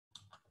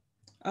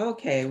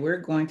Okay, we're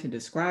going to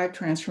describe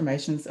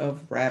transformations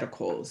of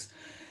radicals.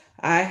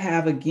 I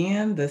have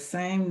again the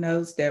same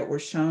notes that were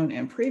shown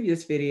in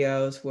previous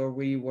videos where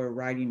we were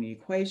writing the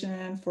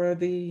equation for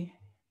the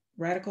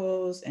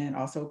radicals and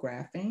also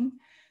graphing.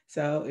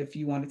 So if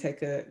you want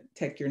to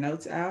take your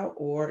notes out,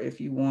 or if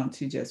you want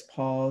to just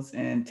pause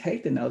and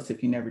take the notes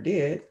if you never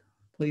did,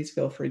 please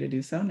feel free to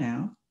do so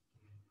now.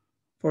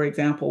 For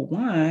example,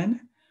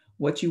 one,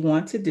 what you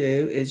want to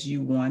do is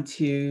you want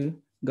to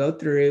go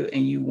through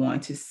and you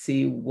want to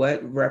see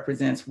what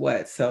represents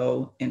what.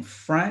 So in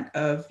front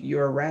of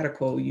your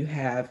radical, you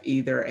have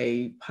either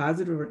a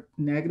positive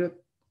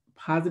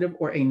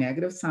or a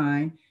negative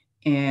sign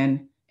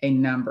and a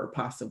number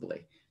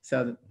possibly.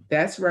 So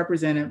that's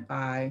represented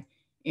by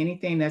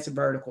anything that's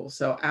vertical.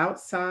 So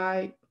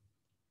outside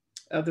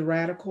of the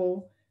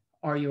radical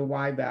are your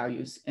y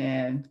values.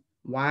 And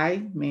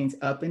y means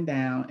up and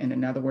down, and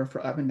another word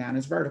for up and down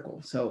is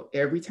vertical. So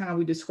every time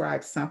we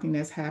describe something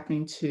that's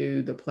happening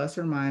to the plus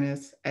or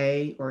minus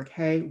a or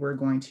k, we're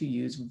going to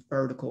use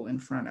vertical in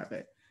front of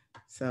it.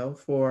 So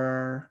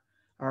for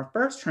our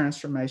first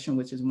transformation,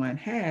 which is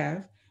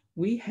 1/2,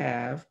 we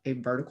have a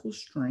vertical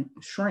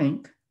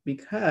shrink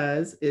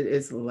because it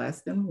is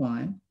less than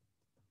 1.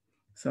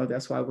 So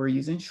that's why we're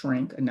using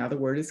shrink. Another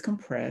word is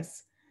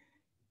compress,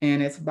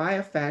 and it's by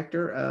a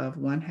factor of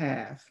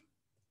 1/2.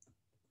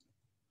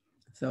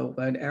 So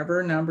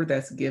whatever number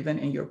that's given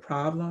in your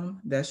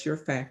problem, that's your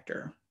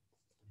factor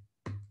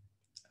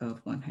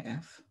of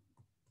 1/2.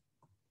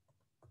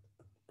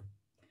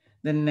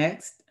 The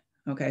next,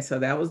 okay, so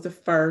that was the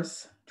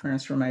first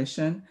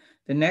transformation.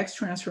 The next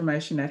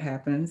transformation that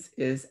happens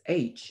is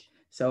H.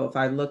 So if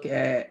I look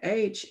at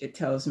H, it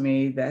tells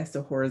me that's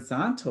the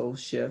horizontal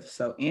shift.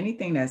 So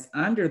anything that's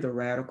under the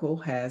radical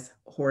has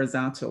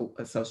horizontal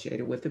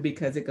associated with it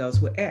because it goes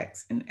with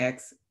X, and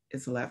X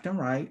is left and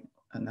right.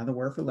 Another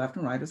word for left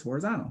and right is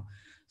horizontal.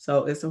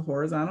 So it's a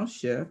horizontal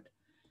shift.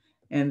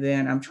 And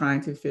then I'm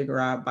trying to figure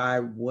out by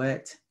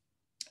what,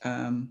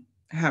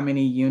 how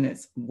many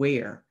units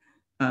where,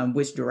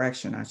 which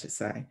direction I should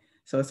say.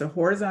 So it's a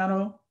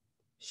horizontal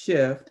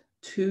shift,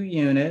 2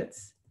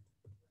 units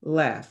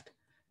left.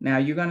 Now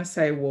you're going to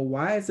say, well,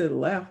 why is it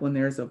left when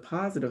there's a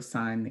positive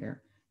sign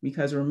there?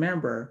 Because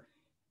remember,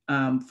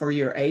 for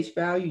your H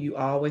value, you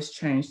always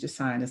change the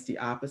sign. It's the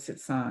opposite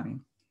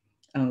sign,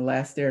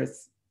 unless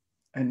there's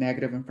a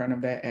negative in front of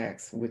that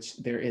X, which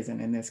there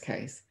isn't in this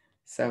case.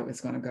 So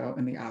it's going to go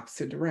in the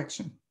opposite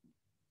direction.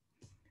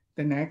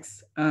 The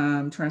next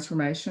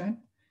transformation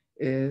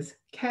is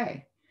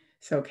K.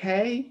 So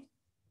K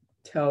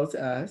tells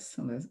us,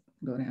 so let's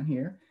go down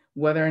here,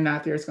 whether or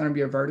not there's going to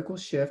be a vertical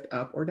shift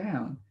up or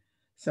down.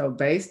 So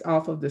based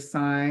off of the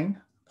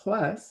sign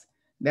plus,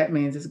 that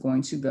means it's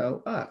going to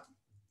go up.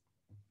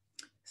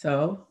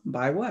 So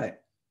by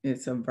what?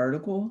 It's a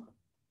vertical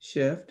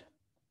shift,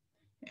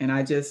 and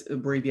I just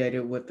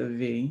abbreviated with the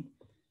V,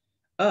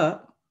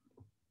 up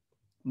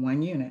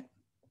 1 unit.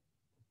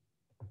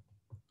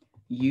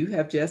 You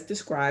have just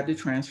described the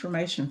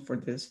transformation for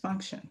this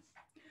function.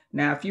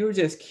 Now, if you were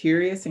just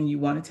curious and you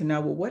wanted to know,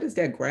 well, what does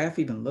that graph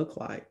even look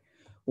like?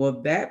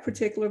 Well, that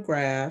particular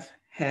graph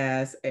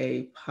has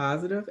a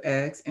positive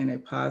X and a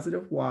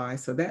positive Y.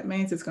 So that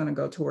means it's going to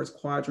go towards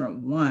quadrant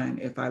 1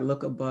 if I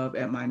look above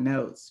at my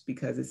notes,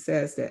 because it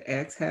says that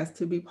X has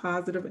to be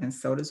positive and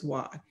so does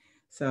Y.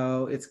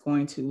 So it's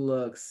going to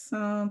look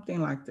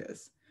something like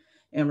this.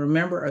 And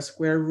remember, a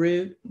square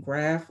root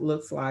graph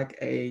looks like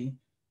a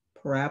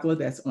parabola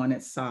that's on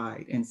its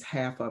side, and it's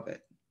half of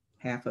it,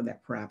 half of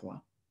that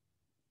parabola.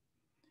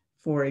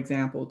 For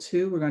example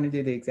 2, we're going to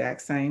do the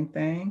exact same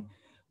thing.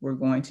 We're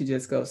going to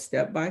just go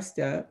step by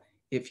step.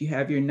 If you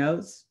have your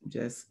notes,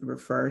 just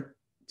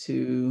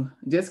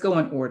just go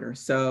in order.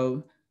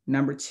 So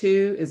number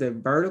 2 is a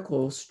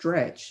vertical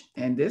stretch.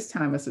 And this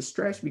time it's a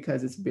stretch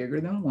because it's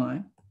bigger than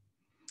 1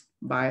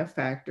 by a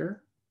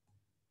factor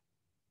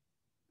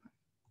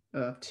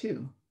of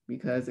 2.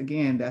 Because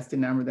again, that's the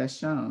number that's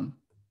shown.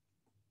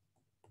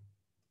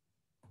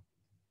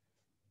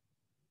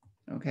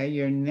 Okay,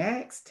 your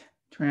next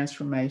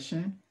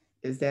transformation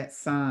is that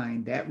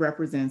sign that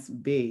represents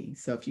B.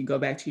 So if you go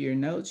back to your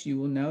notes, you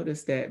will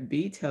notice that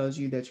B tells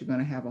you that you're going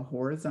to have a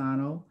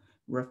horizontal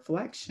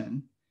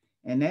reflection,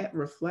 and that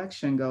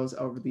reflection goes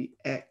over the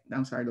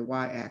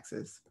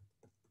y-axis.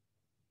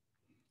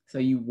 So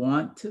you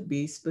want to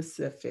be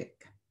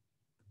specific.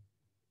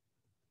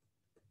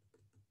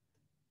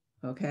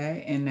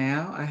 Okay, and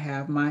now I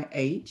have my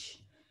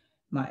H.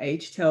 My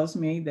H tells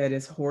me that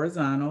it's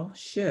horizontal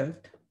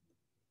shift.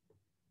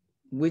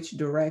 Which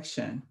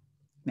direction?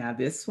 Now,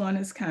 this one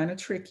is kind of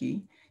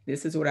tricky.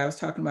 This is what I was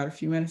talking about a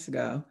few minutes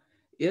ago.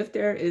 If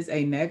there is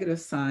a negative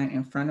sign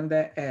in front of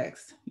that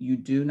X, you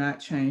do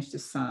not change the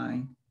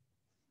sign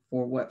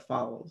for what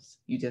follows.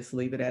 You just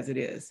leave it as it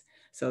is.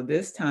 So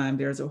this time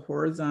there's a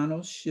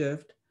horizontal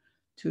shift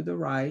to the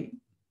right,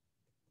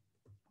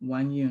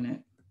 1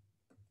 unit.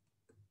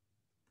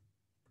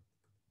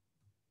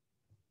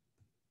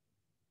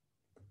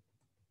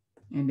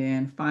 And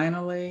then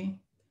finally,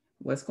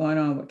 what's going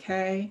on with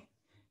K?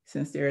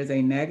 Since there is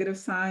a negative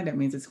sign, that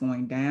means it's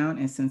going down.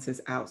 And since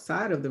it's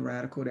outside of the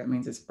radical, that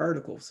means it's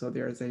vertical. So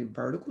there is a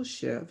vertical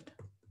shift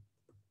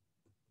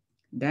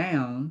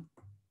down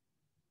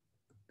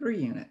 3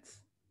 units.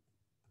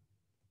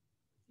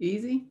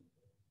 Easy?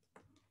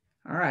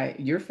 All right,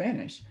 you're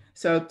finished.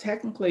 So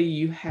technically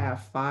you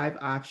have 5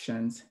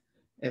 options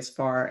as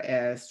far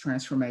as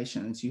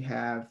transformations. You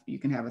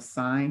can have a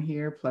sign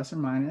here, plus or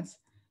minus.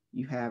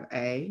 You have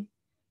A,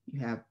 you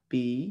have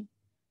B,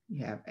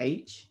 you have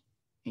H,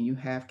 and you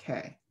have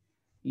K.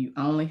 You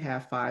only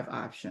have 5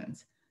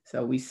 options.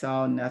 So we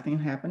saw nothing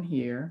happen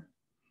here.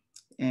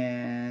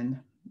 And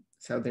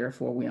so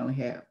therefore we only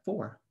had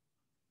 4.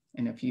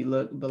 And if you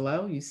look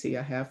below, you see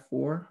I have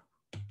 4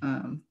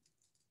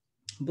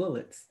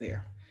 bullets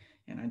there.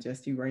 And I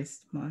just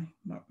erased my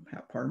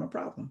part of my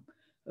problem.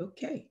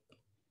 Okay,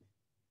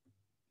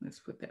 let's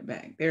put that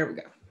back. There we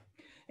go.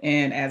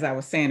 And as I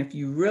was saying, if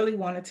you really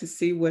wanted to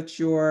see what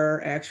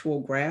your actual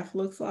graph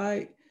looks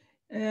like,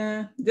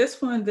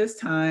 this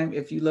time,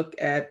 if you look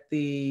at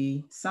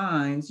the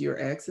signs, your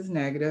X is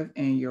negative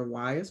and your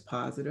Y is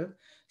positive.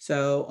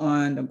 So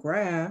on the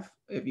graph,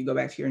 if you go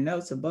back to your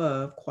notes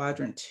above,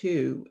 quadrant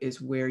 2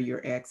 is where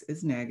your X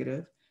is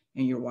negative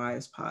and your Y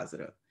is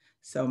positive.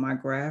 So my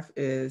graph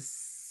is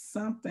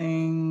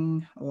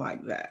something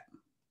like that.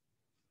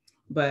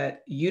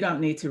 But you don't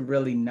need to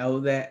really know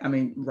that. I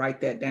mean, write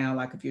that down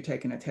like if you're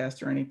taking a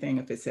test or anything,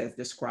 if it says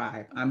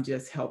describe. I'm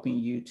just helping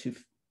you to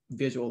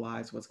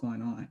visualize what's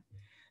going on.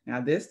 Now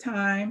this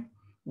time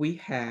we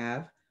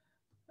have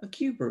a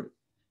cube root.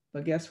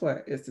 But guess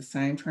what? It's the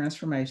same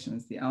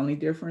transformations. The only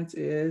difference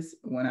is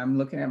when I'm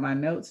looking at my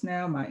notes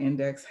now, my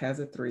index has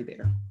a 3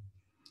 there.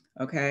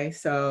 Okay,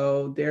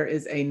 so there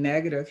is a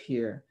negative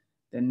here.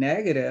 The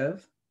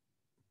negative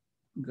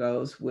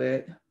goes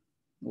with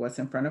what's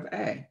in front of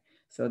A.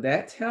 So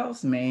that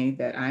tells me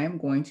that I am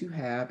going to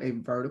have a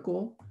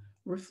vertical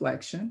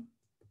reflection.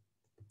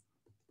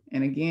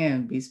 And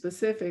again, be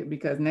specific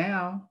because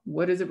now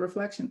what is it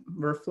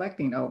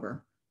reflecting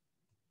over?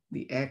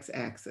 The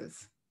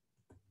x-axis.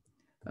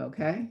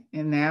 Okay,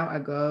 and now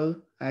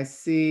I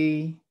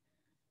see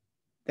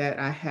that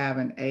I have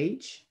an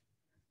H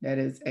that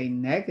is a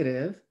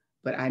negative,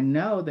 but I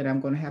know that I'm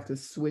going to have to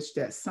switch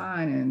that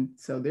sign. And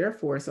so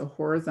therefore it's a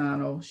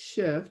horizontal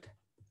shift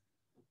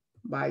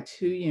by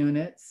 2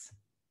 units.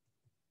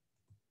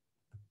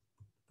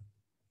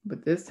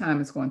 But this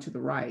time it's going to the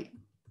right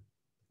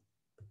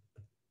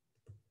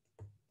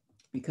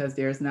because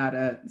there's not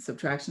a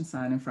subtraction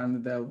sign in front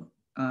of the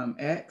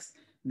X.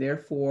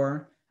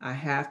 Therefore, I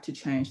have to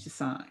change the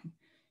sign.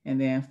 And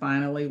then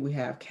finally, we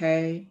have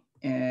K.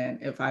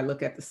 And if I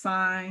look at the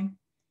sign,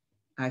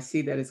 I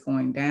see that it's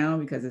going down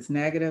because it's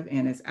negative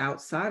and it's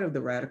outside of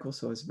the radical,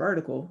 so it's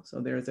vertical. So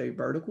there's a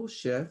vertical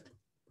shift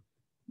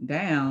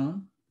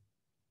down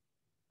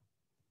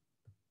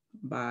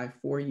by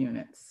 4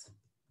 units.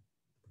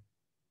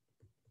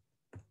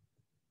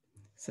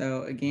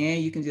 So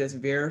again, you can just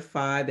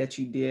verify that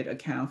you did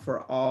account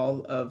for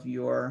all of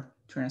your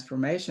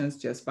transformations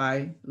just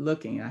by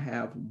looking. I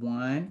have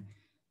 1.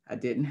 I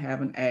didn't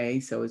have an A,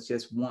 so it's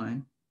just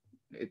 1.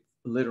 It's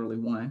literally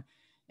 1.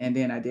 And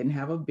then I didn't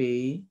have a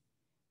B,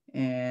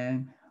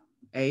 and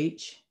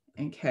H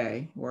and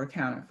K were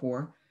accounted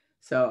for.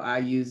 So I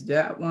used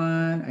that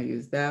one, I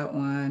used that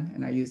one,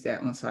 and I used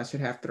that one. So I should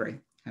have 3,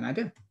 and I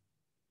do.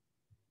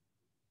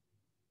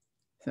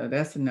 So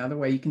that's another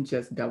way you can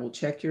just double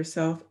check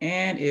yourself.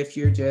 And if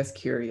you're just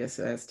curious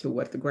as to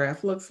what the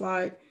graph looks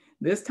like,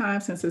 this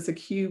time since it's a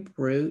cube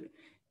root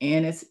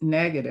and it's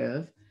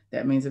negative,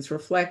 that means it's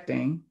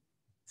reflecting.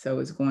 So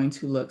it's going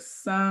to look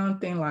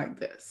something like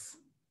this,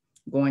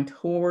 going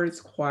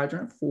towards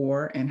quadrant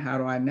 4. And how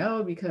do I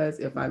know? Because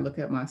if I look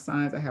at my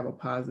signs, I have a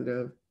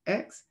positive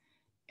X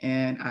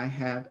and I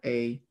have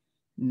a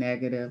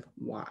negative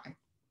Y.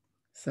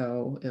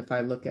 So if I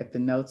look at the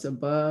notes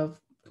above,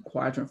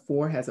 quadrant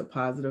 4 has a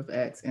positive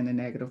X and a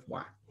negative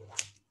Y.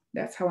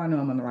 That's how I know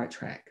I'm on the right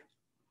track.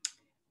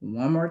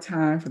 One more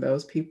time for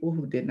those people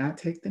who did not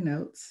take the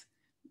notes.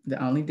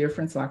 The only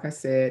difference, like I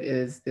said,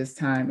 is this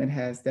time it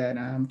has that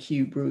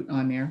cube root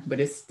on there, but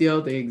it's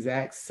still the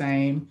exact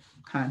same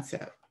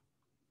concept.